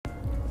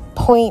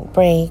Point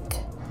Break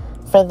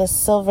for the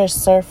Silver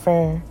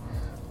Surfer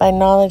by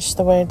Knowledge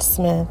the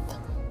Wordsmith.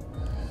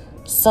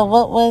 So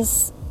what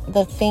was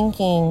the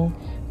thinking?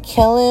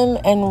 Kill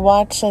him and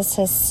watch as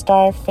his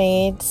star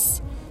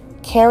fades?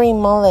 Carrie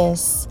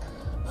Mullis,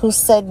 who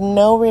said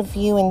no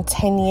review in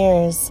 10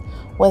 years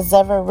was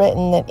ever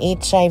written that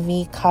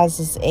HIV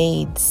causes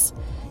AIDS.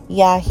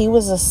 Yeah, he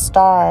was a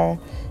star,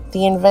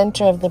 the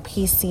inventor of the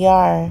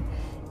PCR.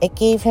 It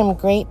gave him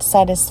great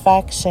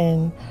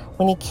satisfaction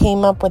when he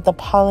came up with the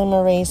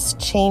polymerase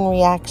chain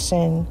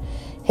reaction.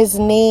 His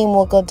name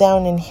will go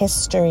down in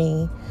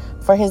history.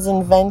 For his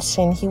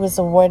invention, he was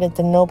awarded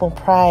the Nobel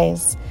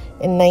Prize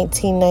in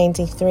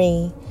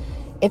 1993.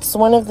 It's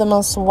one of the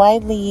most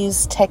widely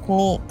used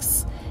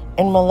techniques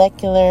in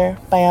molecular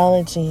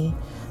biology.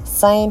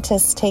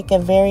 Scientists take a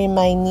very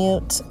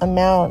minute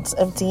amount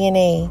of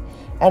DNA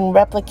and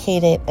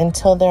replicate it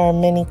until there are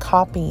many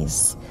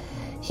copies.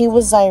 He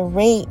was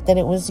irate that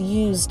it was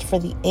used for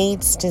the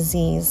AIDS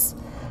disease.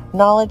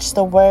 Knowledge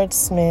the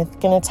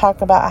Wordsmith, going to talk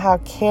about how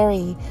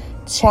Carrie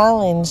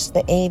challenged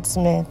the AIDS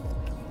myth.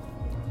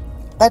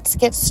 Let's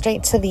get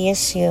straight to the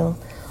issue.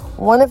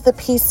 One of the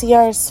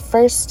PCR's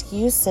first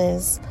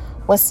uses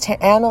was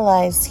to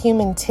analyze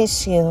human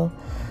tissue.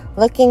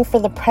 Looking for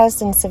the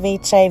presence of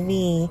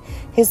HIV,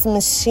 his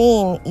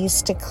machine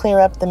used to clear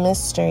up the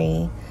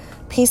mystery.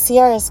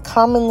 PCR is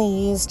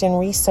commonly used in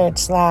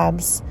research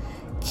labs.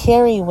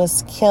 Carrie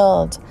was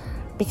killed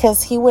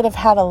because he would have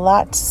had a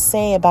lot to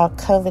say about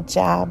COVID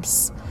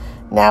jabs.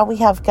 Now we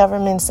have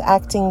governments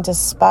acting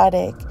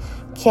despotic.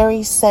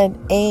 Carrie said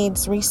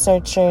AIDS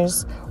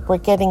researchers were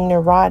getting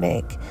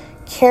neurotic.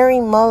 Carrie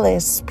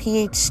Mullis,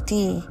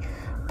 PhD,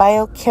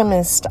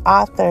 biochemist,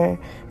 author,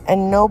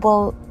 and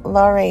Nobel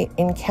laureate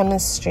in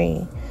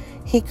chemistry.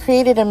 He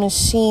created a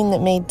machine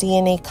that made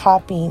DNA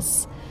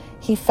copies.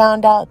 He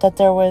found out that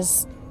there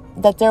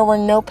were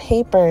no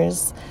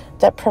papers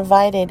that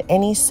provided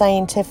any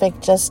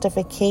scientific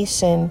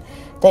justification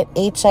that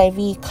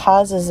HIV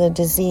causes a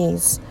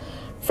disease.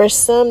 For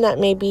some, that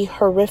may be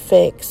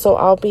horrific, so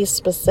I'll be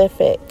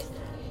specific.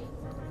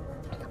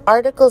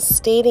 Articles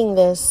stating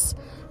this,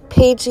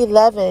 page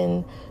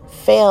 11,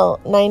 Fail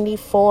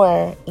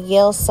 94,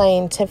 Yale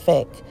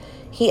Scientific.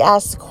 He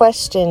asked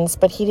questions,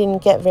 but he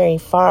didn't get very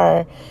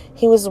far.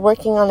 He was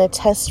working on a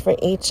test for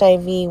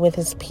HIV with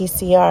his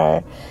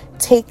PCR.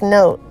 Take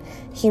note,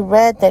 he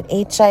read that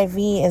HIV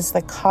is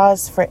the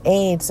cause for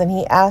AIDS, and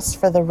he asked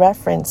for the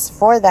reference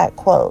for that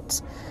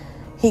quote.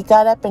 He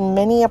got up in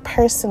many a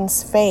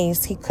person's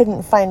face. He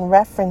couldn't find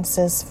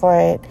references for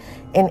it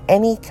in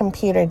any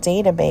computer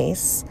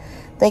database.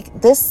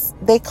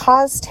 They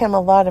caused him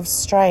a lot of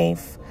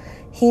strife.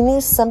 He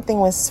knew something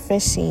was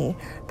fishy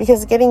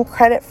because getting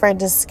credit for a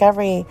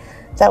discovery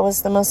that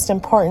was the most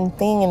important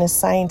thing in a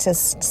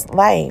scientist's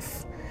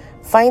life.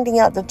 Finding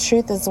out the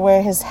truth is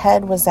where his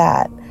head was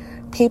at.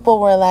 People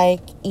were like,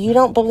 "You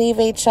don't believe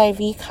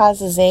HIV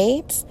causes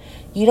AIDS?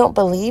 You don't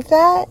believe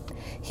that?"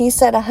 He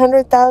said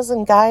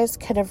 100,000 guys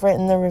could have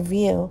written the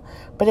review,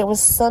 but it was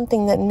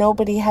something that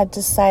nobody had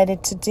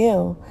decided to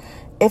do.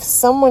 If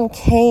someone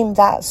came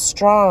that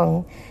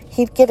strong,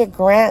 he'd get a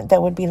grant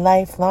that would be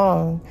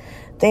lifelong.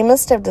 They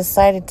must have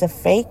decided to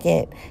fake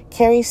it.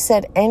 Carrie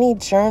said any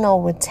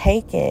journal would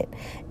take it.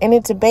 In a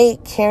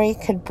debate, Carrie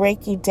could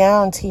break you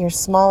down to your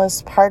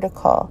smallest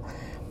particle.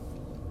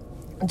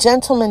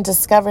 Gentleman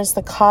discovers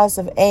the cause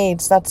of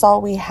AIDS. That's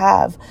all we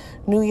have.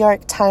 New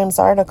York Times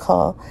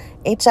article.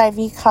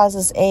 HIV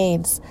causes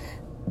AIDS.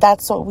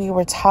 That's what we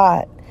were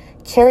taught.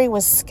 Carrie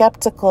was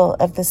skeptical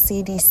of the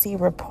CDC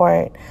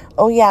report.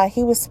 Oh yeah,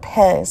 he was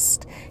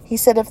pissed. He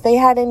said if they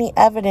had any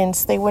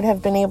evidence, they would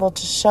have been able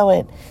to show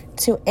it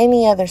to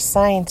any other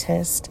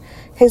scientist.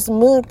 His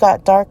mood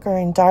got darker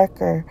and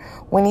darker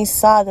when he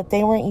saw that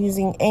they weren't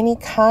using any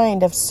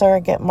kind of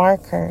surrogate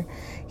marker.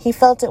 He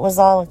felt it was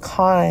all a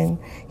con.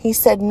 He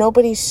said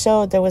nobody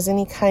showed there was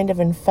any kind of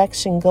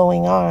infection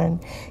going on.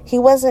 He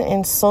wasn't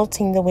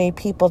insulting the way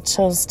people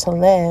chose to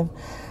live,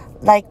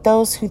 like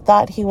those who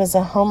thought he was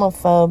a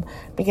homophobe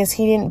because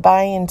he didn't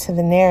buy into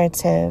the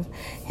narrative.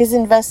 His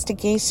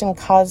investigation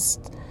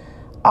caused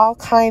all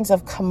kinds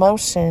of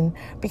commotion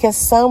because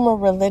some were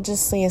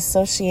religiously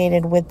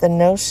associated with the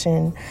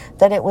notion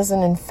that it was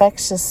an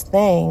infectious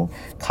thing,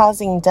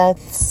 causing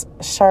death's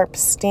sharp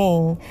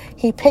sting.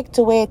 He picked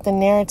away at the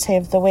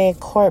narrative the way a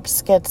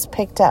corpse gets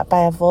picked at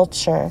by a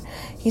vulture.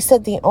 He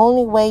said the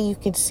only way you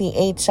could see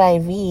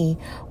HIV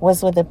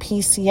was with a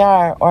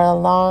PCR or a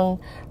long,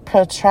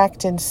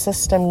 protracted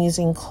system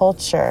using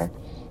culture,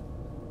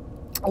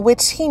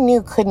 which he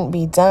knew couldn't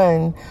be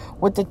done.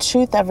 Would the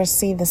truth ever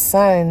see the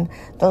sun,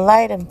 the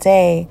light of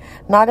day?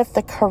 Not if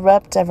the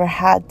corrupt ever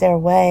had their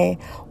way.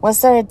 Was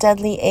there a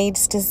deadly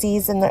AIDS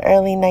disease in the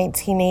early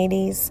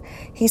 1980s?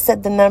 He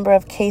said the number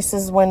of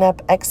cases went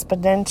up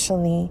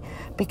exponentially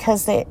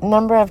because the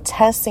number of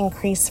tests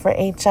increased for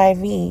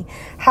HIV.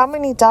 How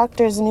many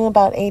doctors knew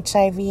about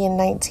HIV in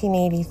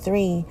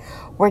 1983?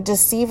 Were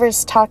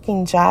deceivers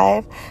talking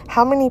jive?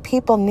 How many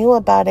people knew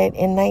about it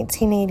in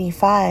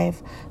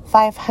 1985?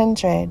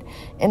 500.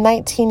 In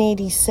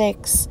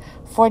 1986,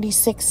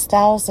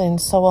 46,000,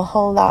 so a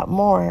whole lot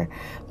more.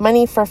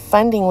 Money for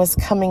funding was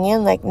coming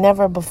in like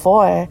never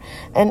before.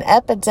 An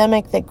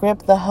epidemic that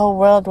gripped the whole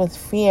world with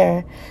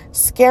fear.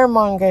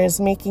 Scaremongers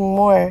making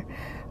more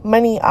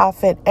money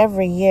off it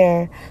every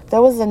year.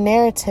 There was a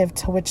narrative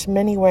to which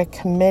many were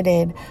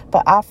committed,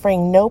 but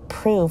offering no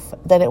proof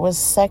that it was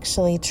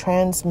sexually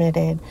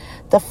transmitted.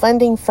 The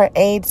funding for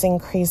AIDS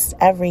increased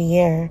every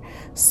year.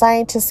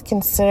 Scientists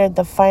considered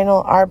the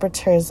final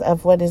arbiters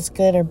of what is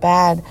good or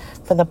bad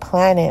for the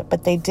planet,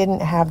 but they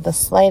didn't have the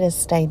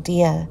slightest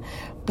idea.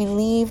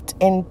 Believed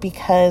in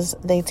because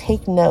they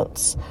take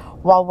notes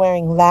while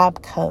wearing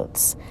lab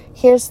coats.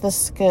 Here's the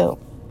scoop.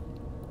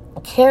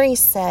 Carrie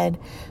said,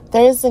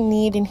 there is a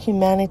need in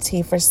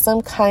humanity for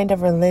some kind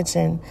of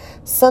religion,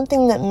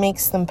 something that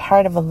makes them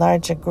part of a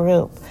larger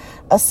group.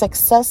 A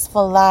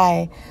successful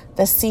lie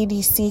the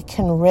CDC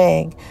can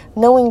rig,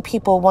 knowing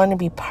people want to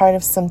be part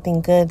of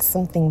something good,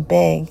 something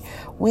big,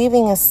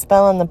 weaving a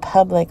spell on the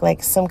public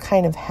like some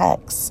kind of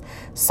hex.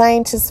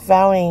 Scientists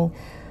vowing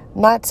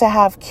not to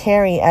have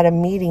Carrie at a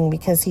meeting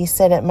because he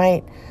said it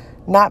might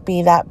not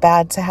be that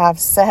bad to have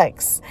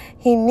sex.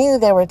 He knew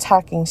they were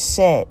talking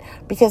shit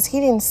because he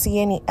didn't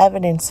see any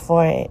evidence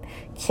for it.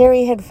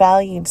 Carrie had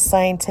valued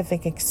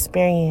scientific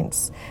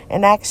experience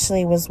and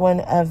actually was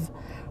one of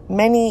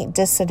many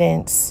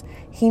dissidents.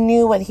 He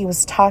knew what he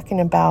was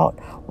talking about.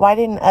 Why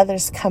didn't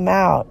others come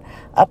out?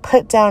 A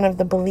put down of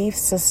the belief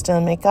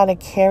system. It got a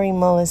Carrie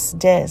Mullis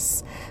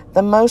diss.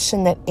 The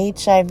motion that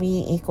HIV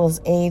equals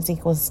AIDS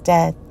equals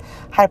death.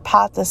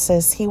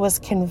 Hypothesis, he was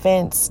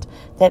convinced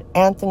that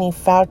Anthony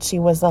Fauci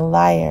was a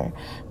liar.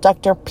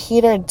 Dr.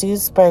 Peter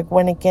Duesberg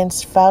went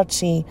against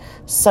Fauci,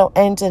 so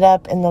ended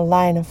up in the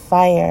line of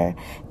fire.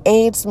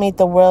 AIDS made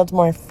the world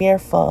more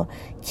fearful.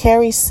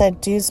 Carrie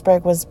said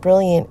Duesberg was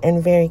brilliant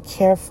and very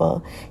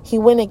careful. He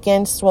went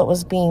against what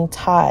was being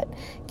taught.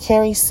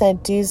 Carrie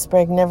said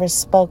Duesberg never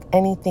spoke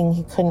anything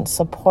he couldn't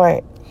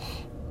support.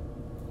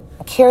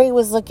 Carrie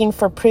was looking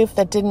for proof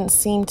that didn't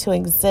seem to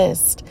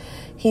exist.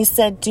 He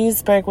said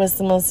Duesberg was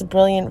the most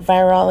brilliant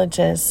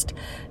virologist.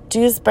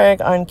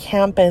 Duesberg on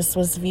campus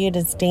was viewed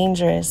as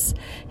dangerous,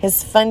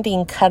 his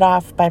funding cut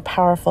off by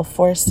powerful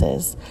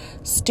forces.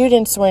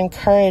 Students were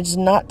encouraged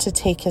not to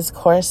take his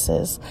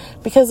courses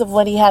because of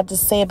what he had to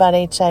say about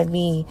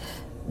HIV.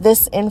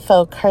 This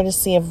info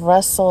courtesy of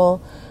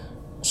Russell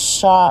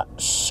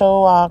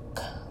Showalk,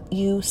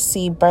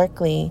 UC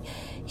Berkeley.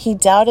 He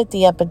doubted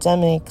the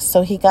epidemic,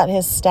 so he got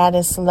his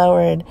status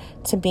lowered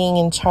to being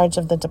in charge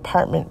of the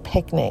department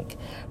picnic.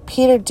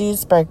 Peter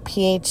Duesberg,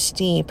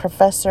 Ph.D.,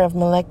 professor of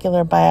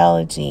molecular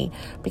biology.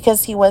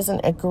 Because he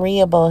wasn't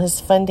agreeable, his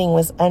funding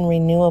was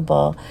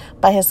unrenewable.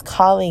 By his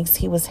colleagues,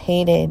 he was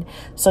hated,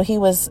 so he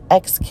was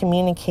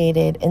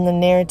excommunicated. In the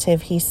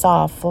narrative, he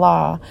saw a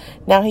flaw.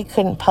 Now he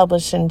couldn't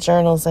publish in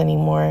journals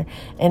anymore.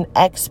 An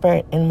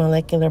expert in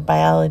molecular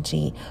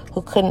biology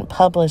who couldn't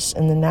publish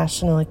in the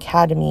National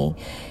Academy.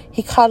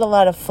 He caught a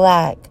lot of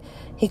flack.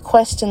 He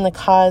questioned the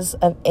cause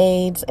of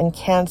AIDS and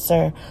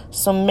cancer,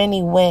 so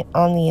many went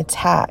on the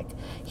attack.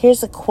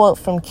 Here's a quote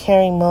from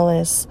Carrie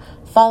Mullis.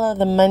 Follow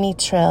the money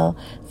trail.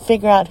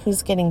 Figure out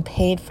who's getting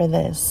paid for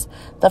this.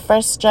 The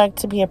first drug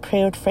to be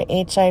approved for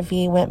HIV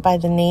went by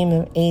the name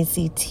of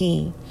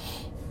AZT.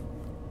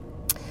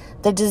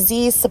 The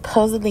disease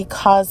supposedly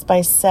caused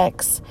by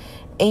sex.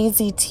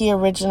 AZT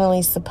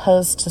originally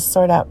supposed to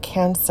sort out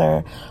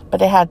cancer,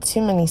 but it had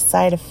too many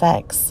side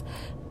effects.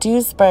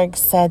 Duesberg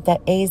said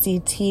that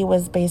AZT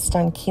was based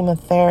on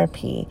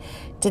chemotherapy.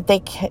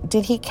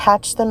 Did he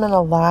catch them in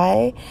a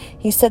lie?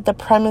 He said the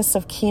premise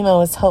of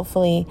chemo is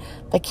hopefully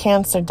the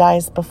cancer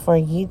dies before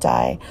you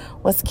die.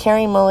 Was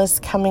Carrie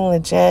Mullis coming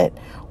legit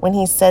when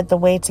he said the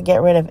way to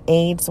get rid of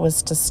AIDS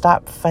was to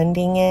stop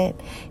funding it?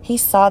 He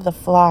saw the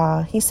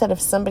flaw. He said if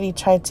somebody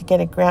tried to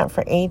get a grant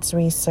for AIDS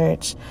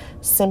research,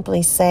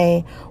 simply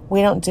say,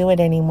 we don't do it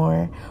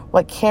anymore.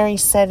 What Carrie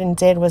said and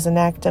did was an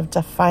act of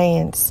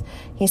defiance.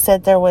 He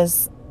said there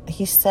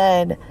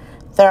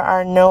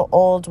are no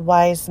old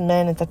wise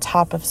men at the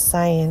top of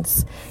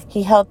science.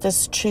 He held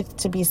this truth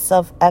to be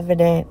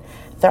self-evident.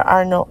 There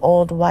are no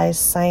old wise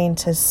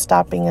scientists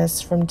stopping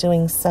us from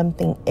doing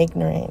something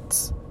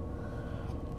ignorant.